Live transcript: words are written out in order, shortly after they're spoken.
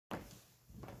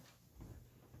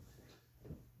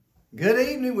Good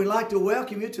evening. We'd like to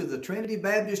welcome you to the Trinity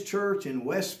Baptist Church in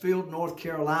Westfield, North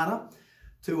Carolina,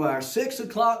 to our 6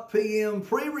 o'clock p.m.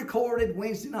 pre-recorded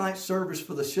Wednesday night service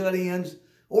for the shut-ins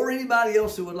or anybody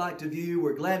else who would like to view.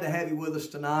 We're glad to have you with us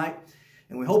tonight,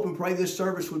 and we hope and pray this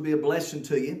service would be a blessing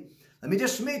to you. Let me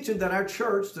just mention that our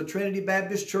church, the Trinity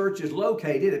Baptist Church, is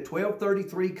located at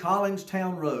 1233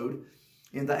 Collingstown Road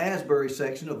in the Asbury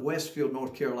section of Westfield,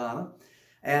 North Carolina.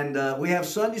 And we have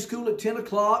Sunday school at 10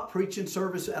 o'clock, preaching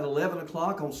service at 11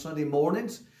 o'clock on Sunday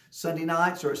mornings. Sunday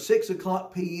nights are at 6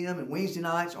 o'clock p.m. and Wednesday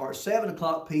nights are at 7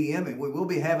 o'clock p.m. And we will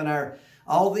be having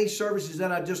all these services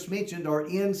that I just mentioned are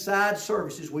inside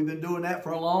services. We've been doing that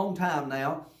for a long time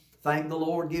now. Thank the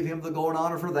Lord. Give Him the glory and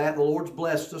honor for that. The Lord's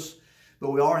blessed us.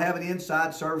 But we are having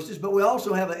inside services. But we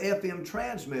also have an FM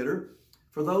transmitter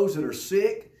for those that are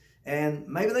sick. And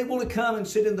maybe they want to come and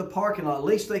sit in the parking lot. At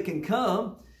least they can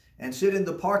come and sit in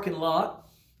the parking lot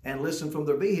and listen from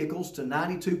their vehicles to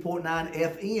 92.9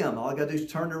 FM. All I got to do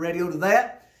is turn the radio to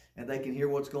that, and they can hear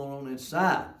what's going on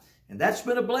inside. And that's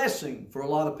been a blessing for a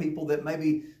lot of people that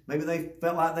maybe they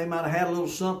felt like they might have had a little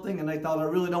something, and they thought, I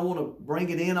really don't want to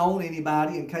bring it in on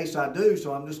anybody in case I do,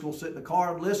 so I'm just going to sit in the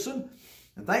car and listen.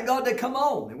 And thank God they come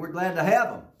on, and we're glad to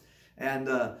have them. And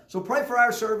so pray for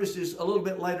our services a little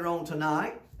bit later on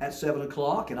tonight at 7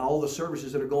 o'clock and all the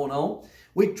services that are going on.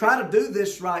 We try to do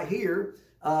this right here,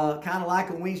 kind of like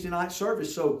a Wednesday night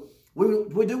service. So we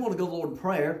do want to go to the Lord in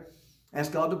prayer,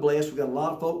 ask God to bless. We've got a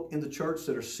lot of folk in the church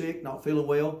that are sick, not feeling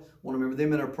well. Want to remember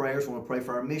them in our prayers. Want to pray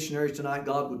for our missionaries tonight.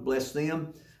 God would bless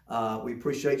them. We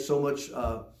appreciate so much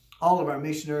all of our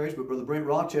missionaries, but Brother Brent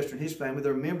Rochester and his family,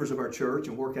 they're members of our church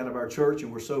and work out of our church,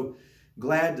 and we're so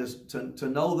glad to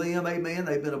know them. Amen.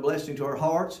 They've been a blessing to our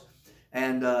hearts.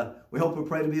 And we hope and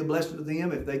pray to be a blessing to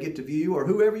them if they get to view, or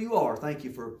whoever you are. Thank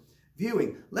you for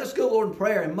viewing. Let's go, Lord, in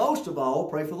prayer. And most of all,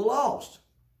 pray for the lost,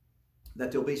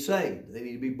 that they'll be saved. They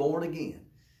need to be born again.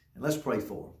 And let's pray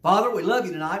for them. Father, we love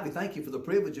you tonight. We thank you for the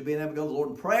privilege of being able to go to the Lord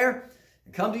in prayer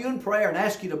and come to you in prayer and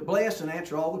ask you to bless and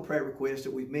answer all the prayer requests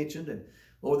that we've mentioned. And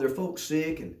Lord, there are folks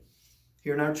sick and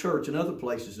here in our church and other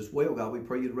places as well. God, we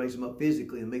pray you to raise them up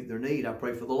physically and meet their need. I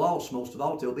pray for the lost, most of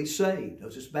all, they'll be saved.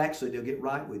 Those just backslid, they'll get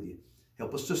right with you.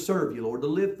 Help us to serve you, Lord, to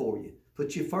live for you.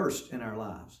 Put you first in our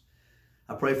lives.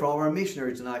 I pray for all our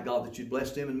missionaries tonight, God, that you'd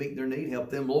bless them and meet their need.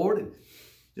 Help them, Lord, and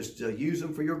just use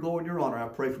them for your glory and your honor. I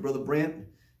pray for Brother Brent and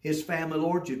his family,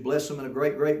 Lord. You'd bless them in a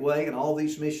great, great way, and all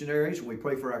these missionaries. And we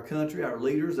pray for our country, our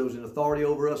leaders, those in authority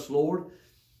over us, Lord.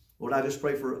 Lord, I just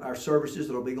pray for our services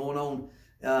that will be going on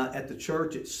at the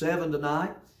church at 7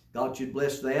 tonight. God, you'd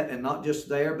bless that, and not just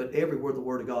there, but everywhere the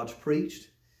Word of God's preached.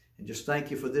 And just thank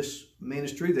you for this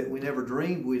ministry that we never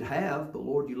dreamed we'd have, but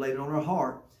Lord, you laid it on our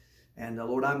heart. And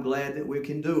Lord, I'm glad that we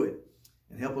can do it.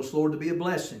 And help us, Lord, to be a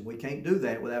blessing. We can't do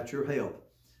that without your help.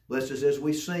 Bless us as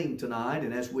we sing tonight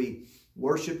and as we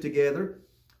worship together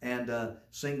and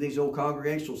sing these old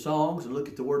congregational songs and look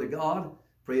at the Word of God.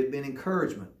 Pray it'd be an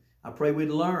encouragement. I pray we'd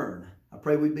learn. I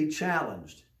pray we'd be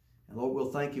challenged. And Lord,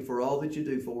 we'll thank you for all that you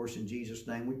do for us. In Jesus'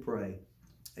 name we pray.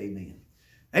 Amen.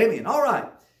 Amen. All right.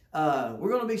 We're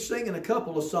going to be singing a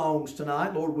couple of songs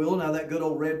tonight, Lord willing. Now that good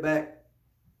old redback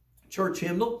church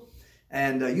hymnal.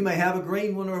 And you may have a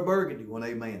green one or a burgundy one,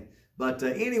 amen. But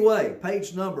anyway,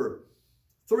 page number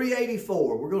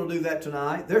 384. We're going to do that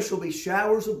tonight. There shall be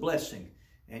showers of blessing.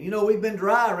 And you know, we've been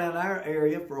dry around our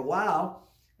area for a while.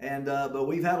 And but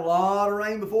we've had a lot of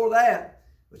rain before that.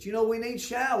 But you know, we need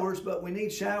showers, but we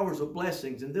need showers of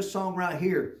blessings. And this song right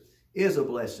here is a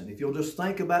blessing. If you'll just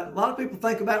think about it. A lot of people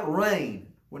think about rain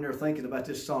when they're thinking about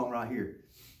this song right here.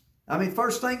 I mean,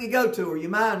 first thing you go to, or your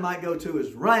mind might go to,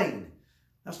 is rain.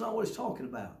 That's not what it's talking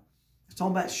about. It's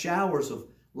talking about showers of,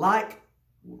 like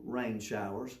rain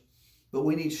showers, but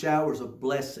we need showers of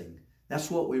blessing. That's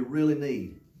what we really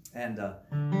need. And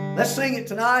let's sing it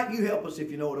tonight. You help us if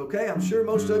you know it, okay? I'm sure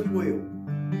most of you will.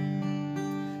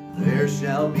 There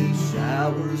shall be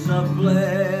showers of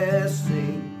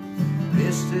blessing.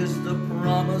 This is the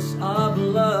promise of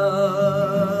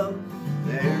love.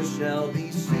 There shall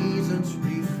be seasons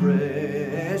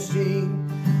refreshing,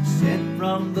 sent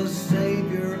from the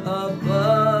Savior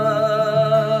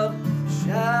above.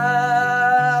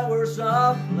 Showers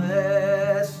of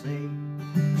blessing,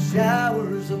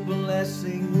 showers of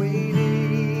blessing we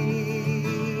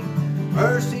need.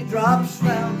 Mercy drops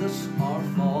round us are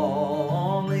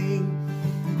falling,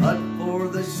 but for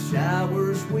the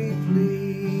showers we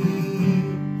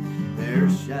plead. There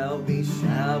shall be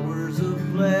showers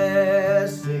of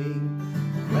blessing,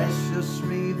 precious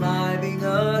reviving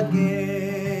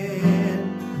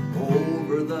again,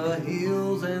 over the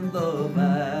hills and the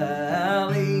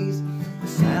valleys, the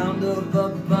sound of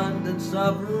abundance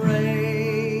of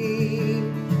rain.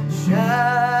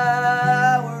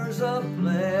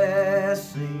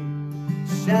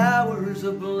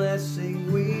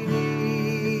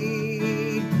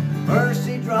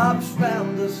 drops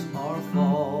round us are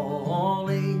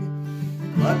falling,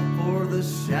 but for the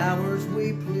showers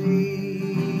we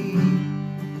plead.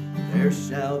 There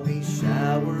shall be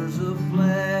showers of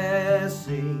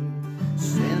blessing.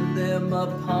 Send them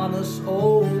upon us,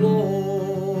 O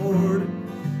Lord.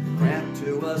 Grant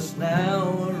to us now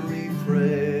a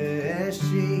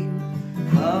refreshing.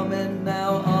 Come and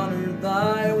now honor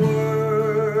thy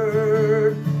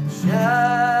word.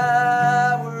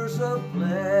 Showers of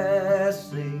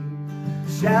blessing,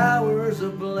 showers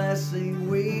of blessing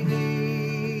we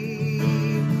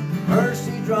need.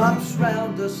 Mercy drops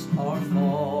round us are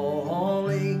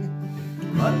falling,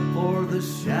 but for the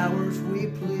showers we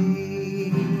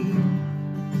plead.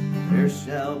 There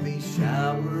shall be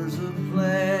showers of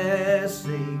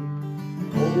blessing.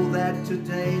 Oh, that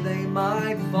today they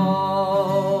might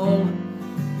fall.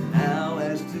 Now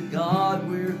as to God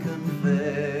we're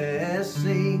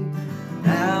confessing,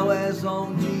 now as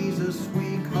on Jesus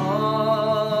we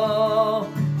call.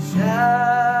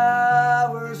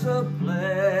 Showers of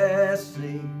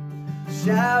blessing,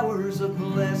 showers of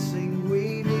blessing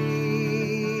we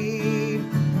need.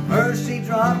 Mercy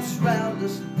drops round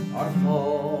us are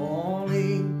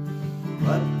falling,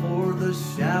 but for the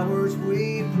showers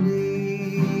we plead.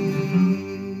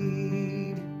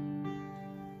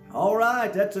 All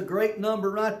right, that's a great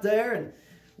number right there, and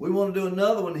we want to do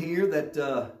another one here that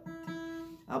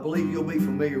I believe you'll be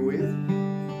familiar with.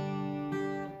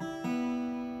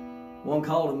 One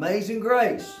called Amazing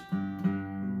Grace.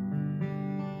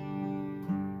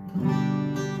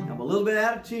 I'm a little bit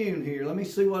out of tune here. Let me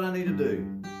see what I need to do.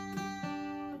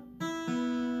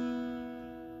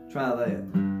 Try that.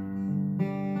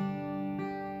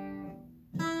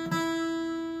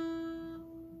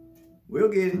 We'll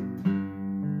get it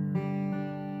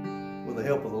with the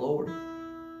help of the Lord.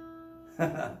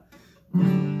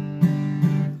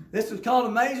 This is called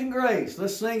Amazing Grace.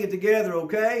 Let's sing it together,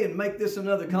 okay? And make this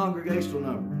another congregational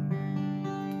number.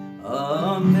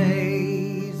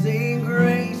 Amazing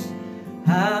grace,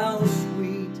 how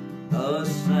sweet the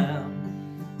sound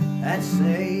that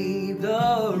saved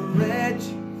a wretch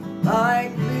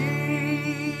like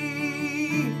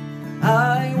me.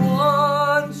 I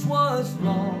once was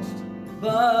lost,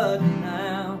 but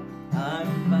now I'm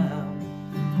found.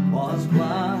 Was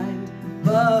blind,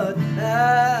 but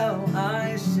now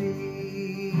I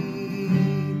see.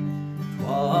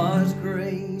 'Twas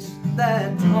grace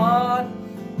that taught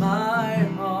my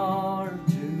heart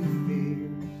to fear,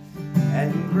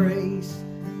 and grace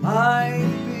my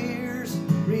fears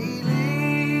relieved.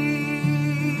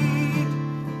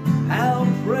 How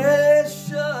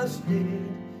precious did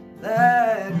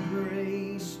that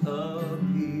grace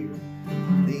appear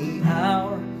the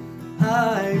hour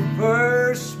I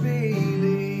first believed.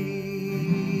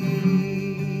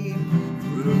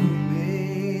 Through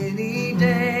many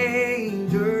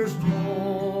dangers,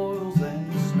 toils,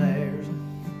 and snares,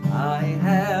 I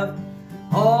have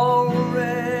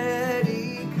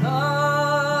already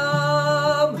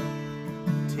come.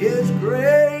 'Tis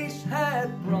grace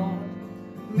hath brought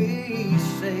me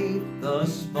safe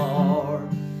thus far,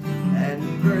 and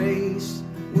grace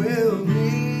will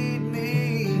lead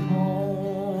me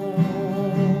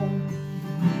home.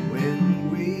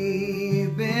 When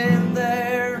we've been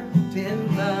there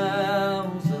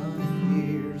 10,000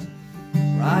 years,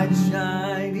 bright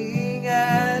shining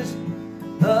as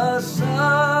the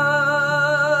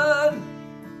sun,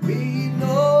 we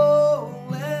no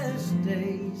less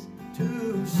days to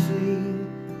sing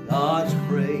God's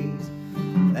praise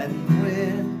than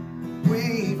when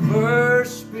we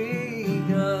first begun.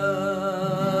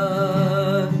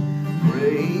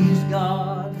 Praise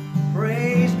God,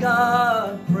 praise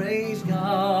God, praise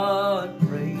God,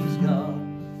 praise God,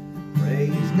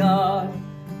 praise God,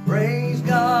 praise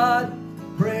God,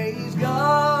 praise God, praise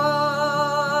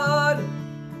God,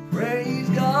 praise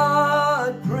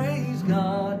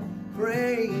God,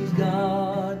 praise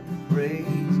God,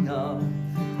 praise God,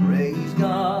 praise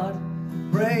God,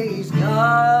 praise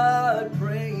God,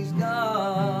 praise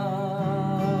God.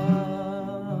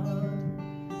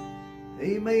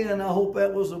 Amen. I hope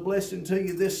that was a blessing to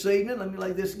you this evening. Let me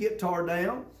lay this guitar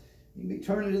down. You can be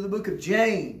turning to the book of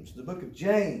James. The book of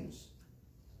James.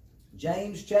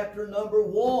 James chapter number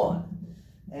 1.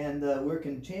 And we're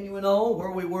continuing on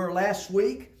where we were last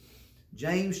week.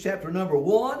 James chapter number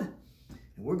 1. And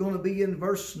we're going to be in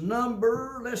verse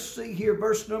number, let's see here,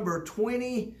 verse number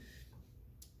 27.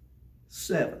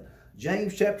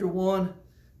 James chapter 1,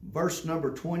 verse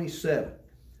number 27.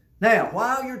 Now,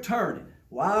 while you're turning,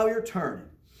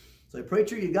 say,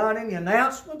 preacher, you got any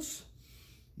announcements?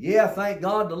 Yeah, thank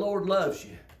God the Lord loves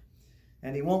you.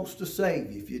 And He wants to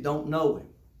save you if you don't know Him.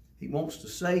 He wants to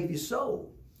save your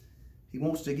soul. He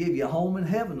wants to give you a home in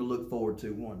heaven to look forward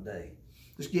to one day.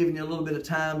 Just giving you a little bit of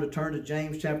time to turn to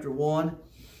James chapter 1.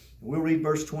 We'll read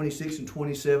verse 26 and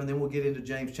 27, then we'll get into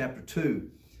James chapter 2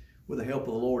 with the help of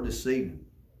the Lord this evening.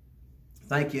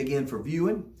 Thank you again for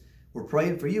viewing. We're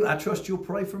praying for you. I trust you'll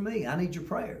pray for me. I need your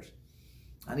prayers.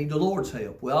 I need the Lord's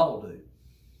help. We all do.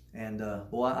 And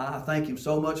boy, I thank Him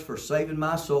so much for saving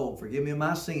my soul, forgiving me of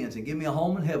my sins, and giving me a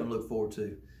home in heaven to look forward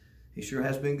to. He sure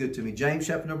has been good to me. James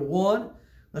chapter number 1.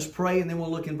 Let's pray, and then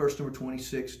we'll look in verse number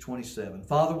 26, 27.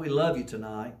 Father, we love you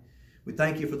tonight. We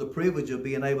thank you for the privilege of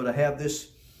being able to have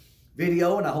this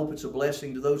video, and I hope it's a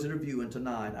blessing to those that are viewing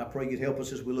tonight. I pray you'd help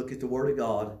us as we look at the Word of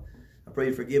God. I pray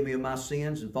you forgive me of my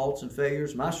sins and faults and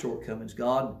failures, my shortcomings,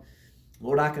 God.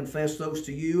 Lord, I confess those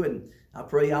to you, and I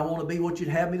pray I want to be what you'd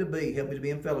have me to be. Help me to be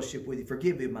in fellowship with you.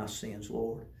 Forgive me of my sins,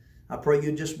 Lord. I pray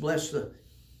you'd just bless the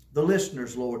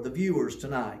listeners, Lord, the viewers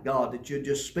tonight, God, that you'd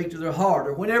just speak to their heart,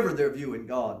 or whenever they're viewing,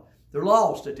 God. They're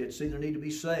lost, that they'd see their need to be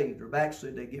saved, or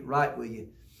backslid, they get right with you.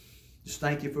 Just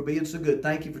thank you for being so good.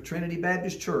 Thank you for Trinity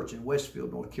Baptist Church in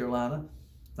Westfield, North Carolina.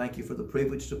 Thank you for the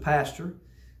privilege to pastor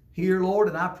here, Lord,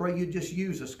 and I pray you just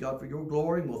use us, God, for your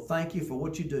glory, and we'll thank you for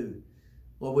what you do.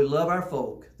 Lord, we love our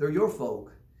folk. They're your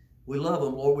folk. We love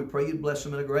them, Lord. We pray you'd bless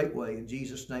them in a great way. In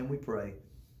Jesus' name we pray.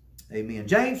 Amen.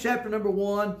 James chapter number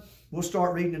 1. We'll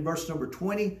start reading in verse number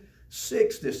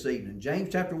 26 this evening. James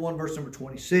chapter 1, verse number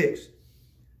 26.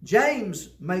 James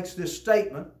makes this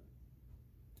statement,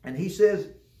 and he says,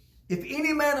 if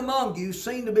any man among you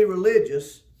seem to be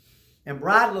religious, and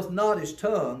bridleth not his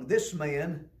tongue, this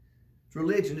man's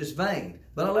religion is vain.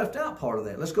 But I left out part of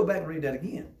that. Let's go back and read that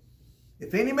again.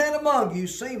 If any man among you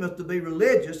seemeth to be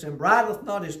religious, and bridleth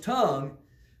not his tongue,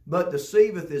 but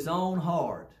deceiveth his own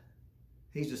heart.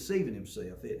 He's deceiving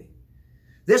himself, isn't he?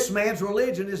 This man's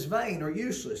religion is vain or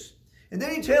useless. And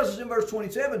then he tells us in verse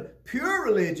 27, pure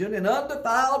religion and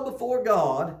undefiled before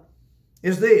God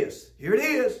is this. Here it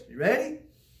is. You ready?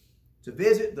 To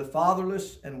visit the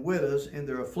fatherless and widows in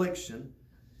their affliction,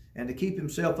 and to keep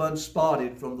himself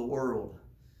unspotted from the world.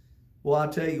 Well, I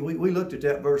tell you, we looked at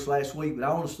that verse last week, but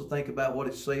I want us to think about what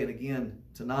it's saying again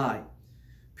tonight.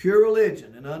 Pure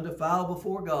religion and undefiled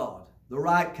before God, the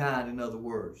right kind, in other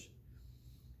words,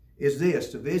 is this,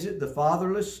 to visit the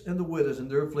fatherless and the widows in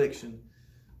their affliction,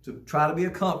 to try to be a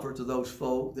comfort to those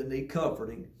folk that need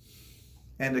comforting,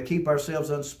 and to keep ourselves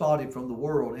unspotted from the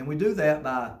world. And we do that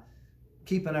by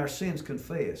keeping our sins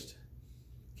confessed,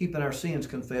 keeping our sins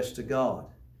confessed to God.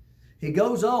 He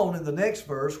goes on in the next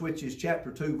verse, which is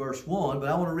chapter 2, verse 1, but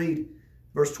I want to read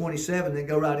verse 27, then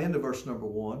go right into verse number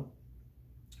 1.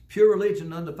 Pure religion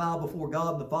and undefiled before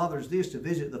God and the Father is this, to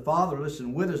visit the fatherless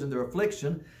and widows in their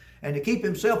affliction, and to keep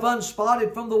himself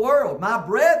unspotted from the world. My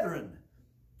brethren,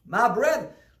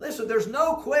 listen, there's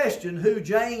no question who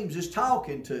James is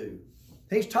talking to.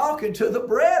 He's talking to the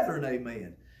brethren,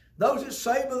 amen. Those that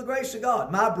saved by the grace of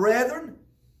God. My brethren.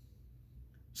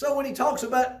 So when he talks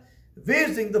about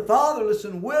visiting the fatherless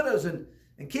and widows and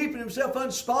keeping himself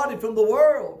unspotted from the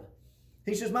world,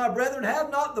 he says, my brethren, have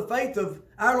not the faith of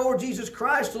our Lord Jesus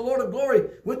Christ, the Lord of glory,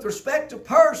 with respect to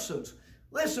persons.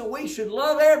 Listen, we should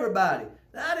love everybody.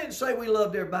 Now, I didn't say we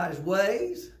loved everybody's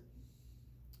ways,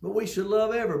 but we should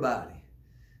love everybody.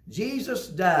 Jesus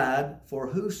died for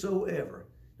whosoever.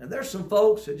 Now, there's some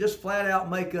folks that just flat out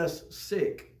make us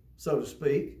sick, so to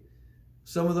speak.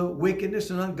 Some of the wickedness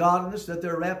and ungodliness that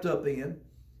they're wrapped up in.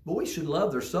 But we should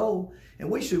love their soul, and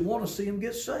we should want to see them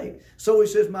get saved. So he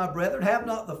says, my brethren, have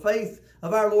not the faith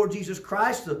of our Lord Jesus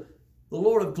Christ, the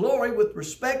Lord of glory, with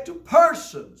respect to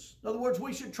persons. In other words,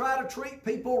 we should try to treat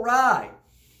people right.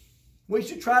 We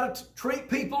should try to treat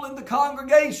people in the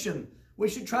congregation. We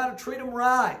should try to treat them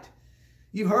right.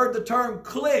 You've heard the term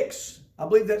cliques. I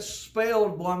believe that's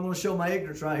spelled, boy, I'm going to show my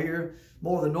ignorance right here,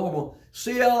 more than normal.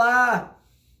 C-L-I,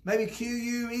 maybe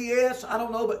Q-U-E-S, I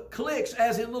don't know, but cliques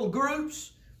as in little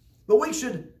groups. But we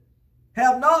should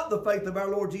have not the faith of our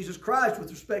Lord Jesus Christ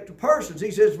with respect to persons.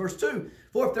 He says, verse 2,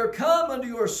 for if there come unto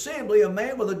your assembly a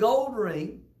man with a gold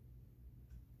ring,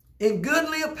 in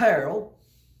goodly apparel,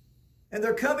 and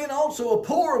there come in also a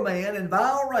poor man in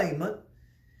vile raiment,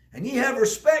 and ye have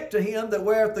respect to him that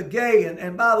weareth the gay.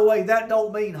 And by the way, that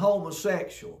don't mean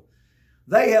homosexual.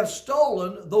 They have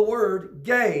stolen the word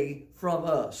gay from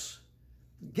us.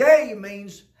 Gay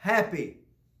means happy.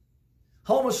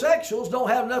 Homosexuals don't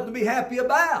have nothing to be happy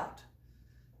about,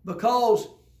 because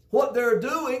what they're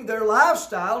doing, their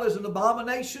lifestyle, is an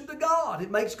abomination to God. It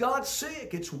makes God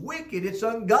sick. It's wicked. It's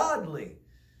ungodly.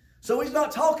 So he's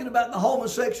not talking about the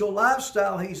homosexual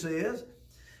lifestyle, he says.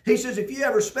 He says, if ye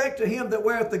have respect to him that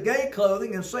weareth the gay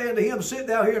clothing, and say unto him, sit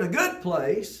thou here in a good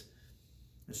place,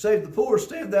 and say to the poor,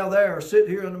 stand thou there, or sit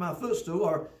here under my footstool,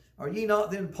 or Are ye not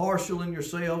then partial in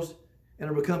yourselves, and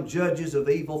are become judges of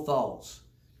evil thoughts?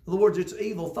 In other words, it's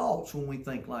evil thoughts when we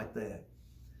think like that.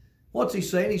 What's he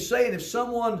saying? He's saying if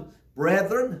someone,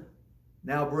 brethren,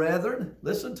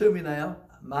 listen to me now,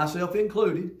 myself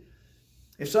included,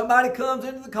 if somebody comes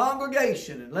into the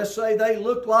congregation and let's say they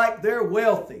look like they're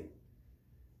wealthy,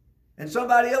 and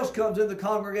somebody else comes in the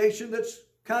congregation that's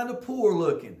kind of poor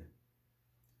looking,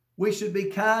 we should be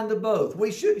kind to both.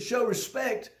 We shouldn't show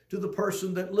respect to the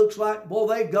person that looks like, well,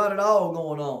 they've got it all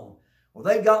going on, or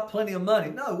they've got plenty of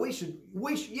money. No, we should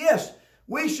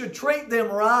treat them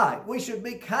right. We should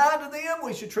be kind to them.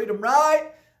 We should treat them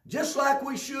right, just like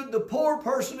we should the poor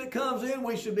person that comes in.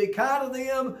 We should be kind to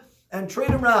them and treat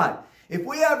them right. If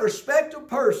we have respect of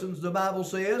persons, the Bible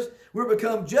says, we'll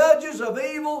become judges of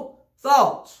evil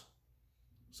thoughts.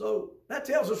 So that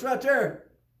tells us right there,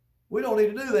 we don't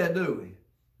need to do that, do we?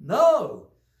 No.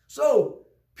 So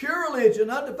pure religion,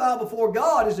 undefiled before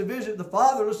God, is to visit the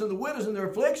fatherless and the widows in their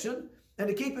affliction, and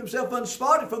to keep himself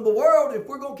unspotted from the world. If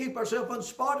we're going to keep ourselves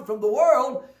unspotted from the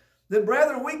world, then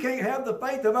brethren, we can't have the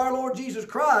faith of our Lord Jesus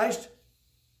Christ,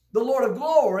 the Lord of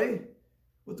glory,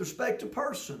 with respect to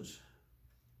persons.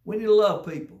 We need to love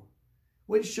people.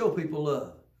 We need to show people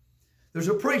love. There's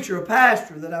a preacher, a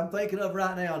pastor that I'm thinking of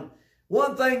right now. And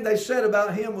one thing they said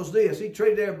about him was this: he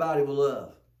treated everybody with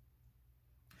love.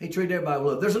 He treated everybody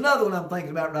with love. There's another one I'm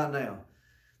thinking about right now.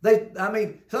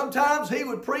 Sometimes he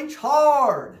would preach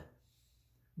hard,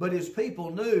 but his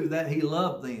people knew that he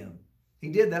loved them. He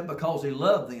did that because he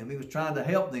loved them. He was trying to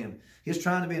help them. He was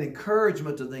trying to be an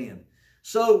encouragement to them.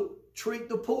 So treat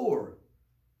the poor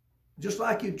just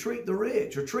like you treat the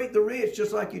rich, or treat the rich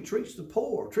just like you treat the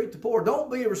poor. Treat the poor.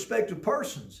 Don't be a respect of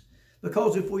persons,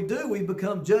 because if we do, we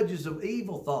become judges of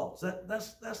evil thoughts.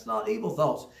 That's not evil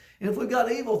thoughts. And if we've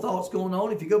got evil thoughts going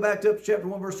on, if you go back to chapter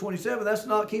 1, verse 27, that's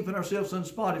not keeping ourselves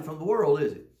unspotted from the world,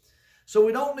 is it? So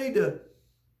we don't need to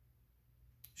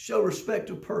show respect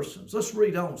to persons. Let's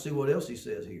read on and see what else he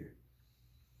says here.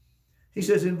 He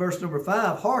says in verse number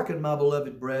 5, hearken, my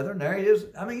beloved brethren. There he is.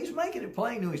 He's making it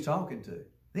plain who he's talking to.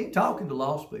 He ain't talking to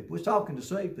lost people. He's talking to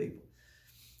saved people.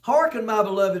 Hearken, my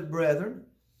beloved brethren.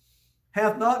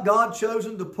 Hath not God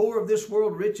chosen the poor of this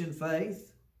world rich in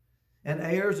faith, and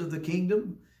heirs of the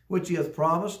kingdom, which he hath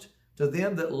promised to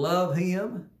them that love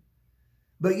him?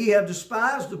 But ye have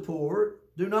despised the poor.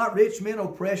 Do not rich men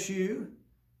oppress you?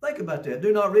 Think about that.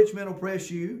 Do not rich men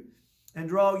oppress you and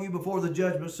draw you before the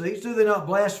judgment seats? Do they not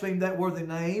blaspheme that worthy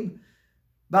name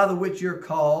by the which you're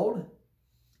called?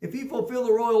 If you fulfill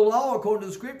the royal law according to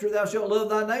the Scripture, thou shalt love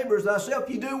thy neighbor as thyself,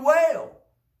 you do well.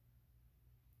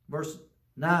 Verse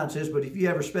 9 says, but if you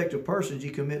have respect of persons,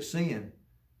 you commit sin.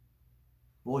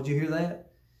 Boy, did you hear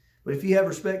that? But if you have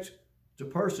respect to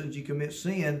persons, you commit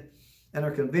sin and are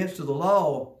convinced of the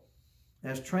law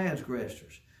as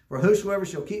transgressors. For whosoever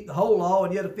shall keep the whole law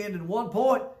and yet offend in one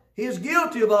point, he is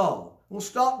guilty of all. We'll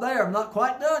stop there. I'm not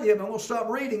quite done yet, but we'll stop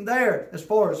reading there as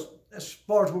far as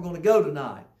we're going to go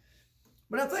tonight.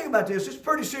 But now think about this. It's a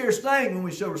pretty serious thing when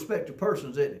we show respect to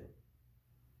persons, isn't it?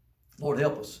 Lord,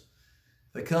 help us.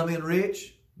 If they come in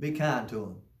rich, be kind to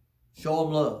them. Show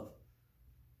them love.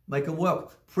 Make them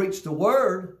welcome. Preach the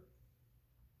word.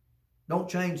 Don't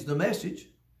change the message.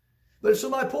 But if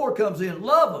somebody poor comes in,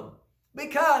 love them. Be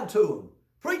kind to them.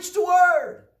 Preach the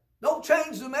word. Don't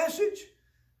change the message.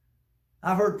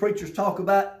 I've heard preachers talk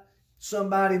about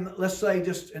somebody, let's say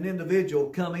just an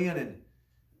individual, come in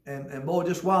and boy,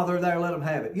 just while they're there, let them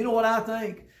have it. You know what I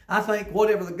think? I think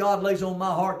whatever the God lays on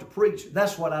my heart to preach,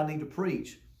 that's what I need to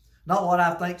preach. Not what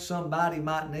I think somebody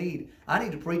might need. I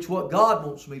need to preach what God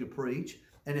wants me to preach.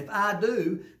 And if I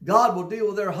do, God will deal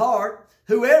with their heart,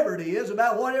 whoever it is,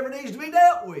 about whatever needs to be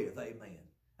dealt with. Amen.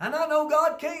 And I know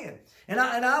God can. And I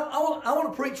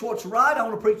want to preach what's right. I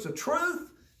want to preach the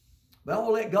truth. But I want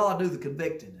to let God do the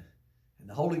convicting. And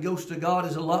the Holy Ghost of God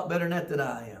is a lot better than that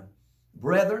I am.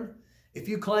 Brethren, if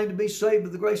you claim to be saved by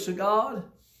the grace of God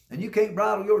and you can't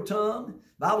bridle your tongue,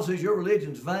 the Bible says your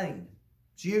religion's vain.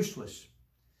 It's useless.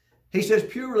 He says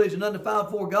pure religion undefiled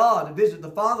before God, to visit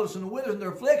the fatherless and the widows in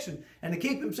their affliction, and to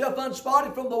keep himself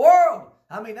unspotted from the world.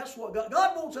 That's what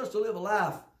God wants us to live a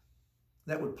life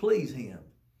that would please him.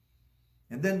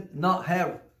 And then not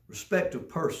have respect of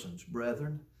persons,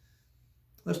 brethren.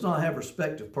 Let's not have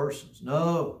respect of persons.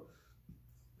 No.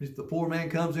 If the poor man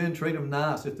comes in, treat him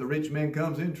nice. If the rich man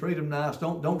comes in, treat him nice.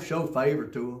 Don't show favor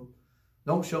to him.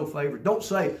 Don't show favor. Don't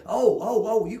say,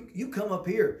 you come up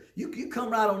here. You come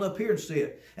right on up here and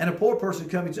sit. And a poor person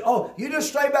comes and says, you just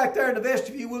stay back there in the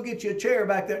vestibule. We'll get you a chair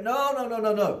back there.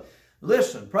 No.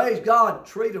 Listen, praise God,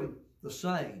 treat them the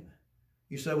same.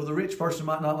 You say, well, the rich person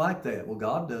might not like that. Well,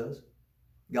 God does.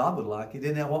 God would like it.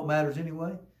 Isn't that what matters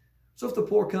anyway? So if the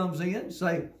poor comes in,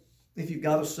 say, if you've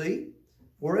got a seat,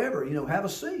 wherever, have a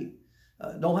seat.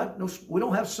 We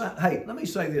don't have, hey, let me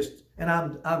say this, and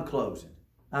I'm closing.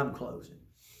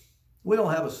 We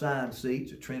don't have assigned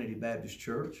seats at Trinity Baptist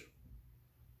Church.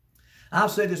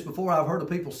 I've said this before. I've heard of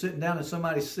people sitting down in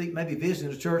somebody's seat, maybe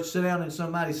visiting the church, sit down in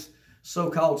somebody's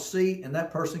so-called seat, and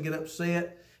that person get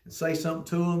upset and say something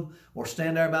to them, or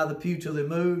stand there by the pew till they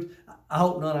moved. I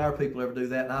hope none of our people ever do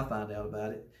that, and I find out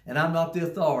about it. And I'm not the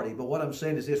authority, but what I'm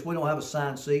saying is this: we don't have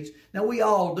assigned seats. Now, we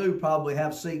all do probably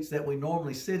have seats that we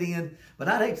normally sit in, but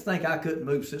I'd hate to think I couldn't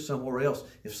move, sit somewhere else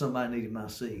if somebody needed my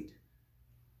seat.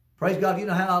 Praise God. You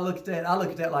know how I look at that? I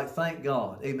look at that like, thank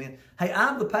God. Amen. Hey,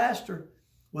 I'm the pastor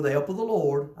with the help of the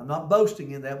Lord. I'm not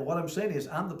boasting in that, but what I'm saying is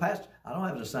I'm the pastor. I don't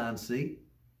have an assigned seat.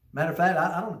 Matter of fact,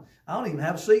 I don't even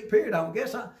have a seat, period. I don't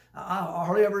guess I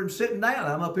hardly ever am sitting down.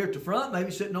 I'm up here at the front,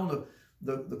 maybe sitting on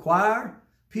the choir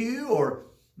pew, or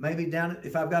maybe down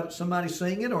if I've got somebody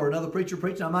singing or another preacher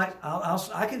preaching,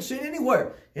 I can sit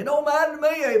anywhere. It don't matter to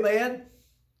me, amen.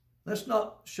 Let's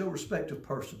not show respect to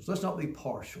persons. Let's not be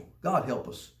partial. God help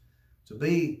us to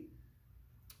be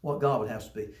what God would have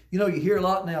to be. You hear a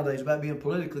lot nowadays about being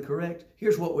politically correct.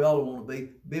 Here's what we all want to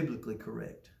be: biblically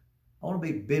correct. I want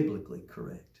to be biblically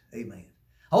correct. Amen.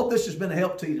 I hope this has been a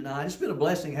help to you tonight. It's been a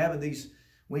blessing having these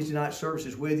Wednesday night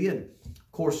services with you. And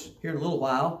of course, here in a little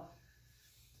while,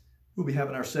 we'll be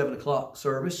having our 7 o'clock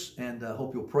service, and I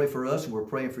hope you'll pray for us, and we're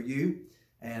praying for you.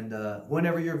 And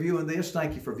whenever you're viewing this,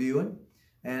 thank you for viewing.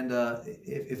 And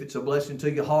if it's a blessing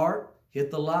to your heart, hit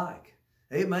the like.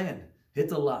 Amen. Hit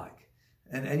the like.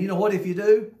 And you know what? If you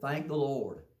do, thank the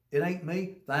Lord. It ain't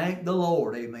me. Thank the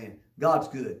Lord. Amen. God's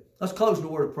good. Let's close in a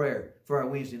word of prayer for our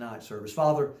Wednesday night service.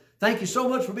 Father, thank you so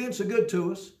much for being so good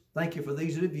to us. Thank you for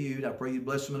these that have viewed. I pray you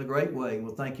bless them in a great way. And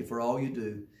we'll thank you for all you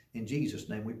do. In Jesus'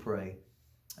 name we pray.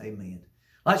 Amen.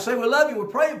 Like I say, we love you. We're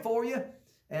praying for you.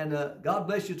 And God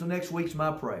bless you till next week's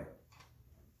my prayer.